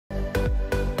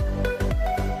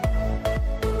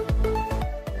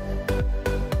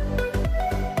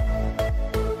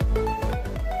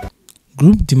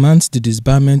Group demands the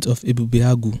disbandment of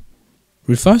Ebubeagu,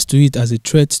 refers to it as a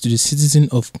threat to the citizens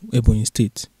of Ebonyi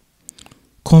State.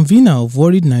 Convener of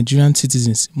Worried Nigerian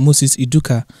Citizens, Moses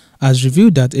Iduka, has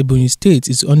revealed that Ebonyi State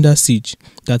is under siege,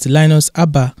 that Linus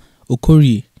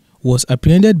Okorie was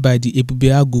apprehended by the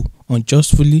Ebubeagu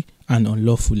unjustly and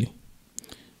unlawfully.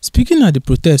 Speaking at the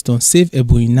protest on Save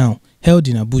Ebonyi Now held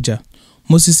in Abuja,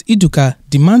 Moses Iduka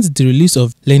demands the release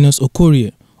of Linus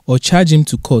Okorie or charge him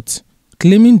to court,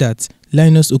 claiming that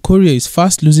Linus Okorie is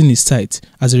fast losing his sight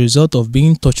as a result of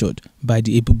being tortured by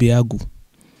the Ebubeagu.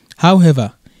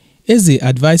 However, Eze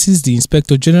advises the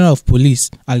Inspector General of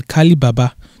Police, Alkali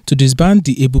Baba, to disband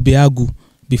the Ebubeagu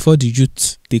before the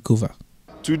youth take over.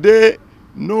 Today,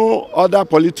 no other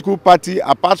political party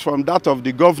apart from that of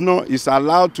the governor is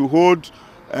allowed to hold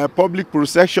public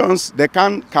processions. They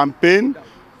can't campaign.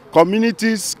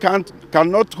 Communities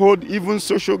cannot hold even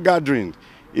social gatherings.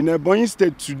 In Ebonyi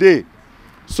State today,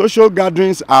 social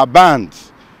gatherings are banned.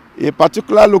 A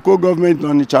particular local government,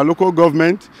 Onitsha local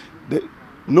government,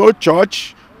 no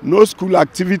church, no school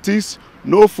activities,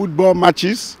 no football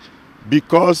matches,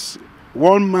 because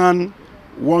one man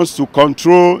wants to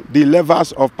control the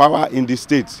levers of power in the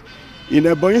state. In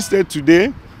Ebonyi State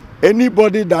today,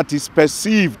 anybody that is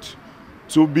perceived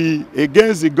to be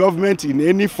against the government in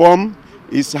any form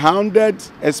is hounded,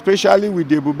 especially with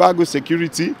the Ebubeagu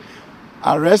security,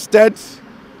 arrested,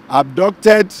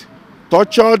 abducted,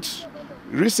 tortured.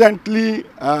 Recently,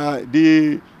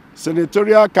 the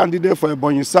senatorial candidate for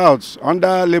Ebonyi South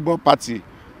under Labour Party,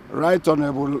 Right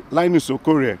Honorable Linus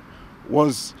Okorie,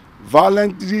 was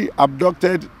violently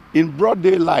abducted in broad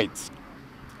daylight,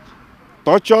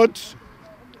 tortured.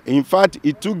 In fact,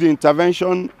 it took the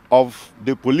intervention of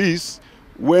the police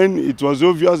when it was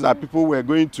obvious that people were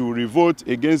going to revolt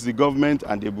against the government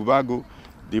and Ebubeagu.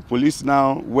 The police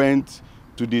now went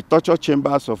to the torture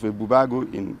chambers of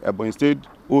Ebubeagu in Ebonyi State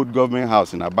Old Government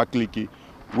House in Abakaliki,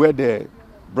 where they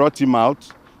brought him out.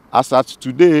 As at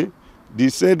today, the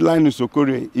said Linus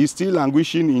Okorie is still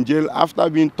languishing in jail after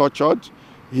being tortured.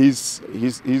 He's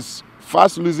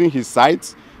fast losing his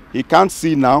sight. He can't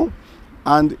see now,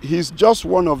 and he's just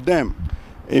one of them.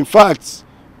 In fact,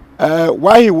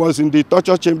 while he was in the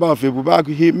torture chamber of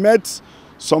Ebubeagu, he met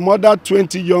some other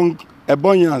 20 young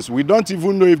Ebonyans. We don't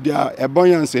even know if they are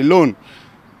Ebonyans alone.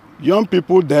 Young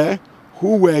people there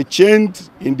who were chained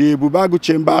in the Ebubeagu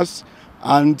chambers,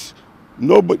 and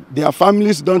their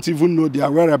families don't even know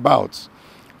their whereabouts.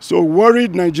 So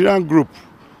worried Nigerian group,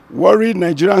 worried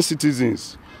Nigerian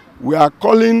citizens, we are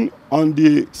calling on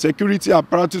the security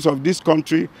apparatus of this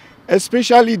country,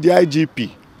 especially the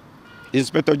IGP,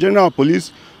 Inspector General of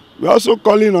Police. We are also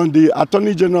calling on the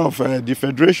Attorney General of the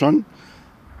Federation,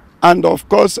 and of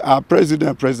course our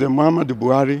President Muhammadu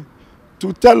Buhari,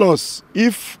 to tell us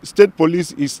if state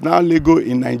police is now legal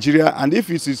in Nigeria, and if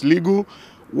it is legal,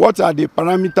 what are the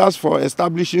parameters for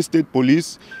establishing state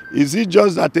police? Is it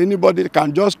just that anybody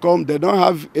can just come, they don't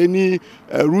have any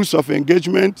rules of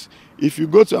engagement? If you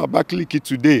go to Abakaliki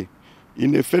today,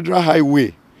 in a federal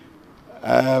highway,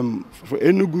 from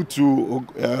Enugu to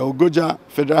Ogoja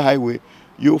Federal Highway,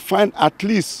 you'll find at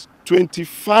least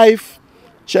 25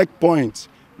 checkpoints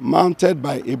mounted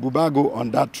by Ebubeagu on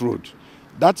that road.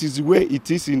 That is the way it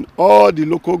is in all the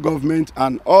local government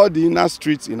and all the inner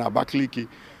streets in Abakaliki.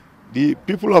 The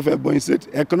people of Ebonyi State,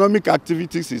 economic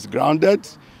activities is grounded,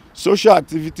 social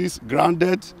activities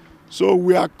grounded. So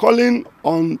we are calling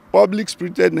on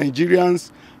public-spirited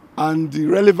Nigerians and the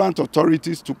relevant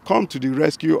authorities to come to the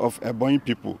rescue of Ebonyi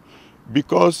people,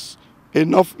 because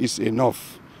enough is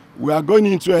enough. We are going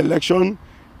into election.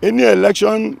 Any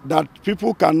election that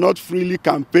people cannot freely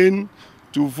campaign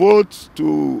to vote,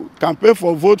 to campaign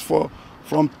for vote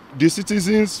from the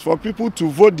citizens, for people to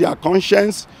vote their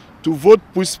conscience, to vote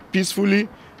peacefully,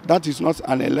 that is not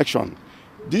an election.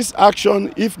 This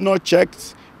action, if not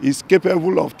checked, is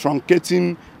capable of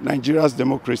truncating Nigeria's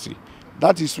democracy.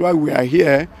 That is why we are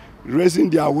here, raising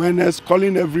the awareness,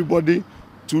 calling everybody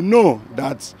to know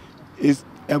that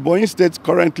Ebonyi State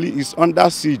currently is under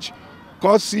siege,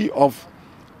 courtesy of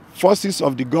forces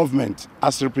of the government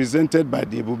as represented by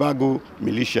the Ebubeagu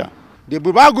militia. The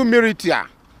Ebubeagu militia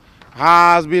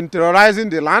has been terrorizing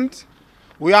the land.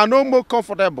 We are no more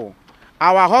comfortable.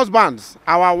 Our husbands,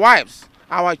 our wives,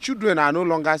 our children are no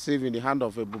longer safe in the hand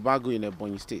of Ebubeagu in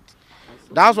Ebonyi State.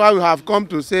 That's why we have come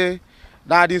to say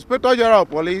that the Inspector General of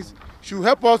Police should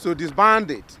help us to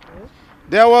disband it.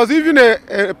 There was even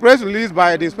a press release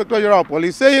by the Inspector General of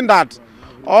Police saying that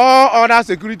all other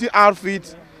security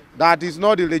outfits that is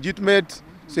not a legitimate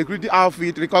security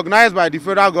outfit recognized by the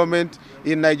federal government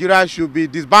in Nigeria should be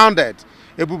disbanded,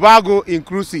 Ebubeagu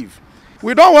inclusive.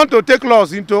 We don't want to take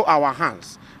laws into our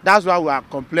hands. That's why we are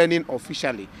complaining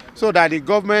officially, so that the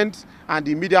government and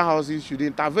the media houses should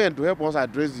intervene to help us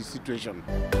address the situation.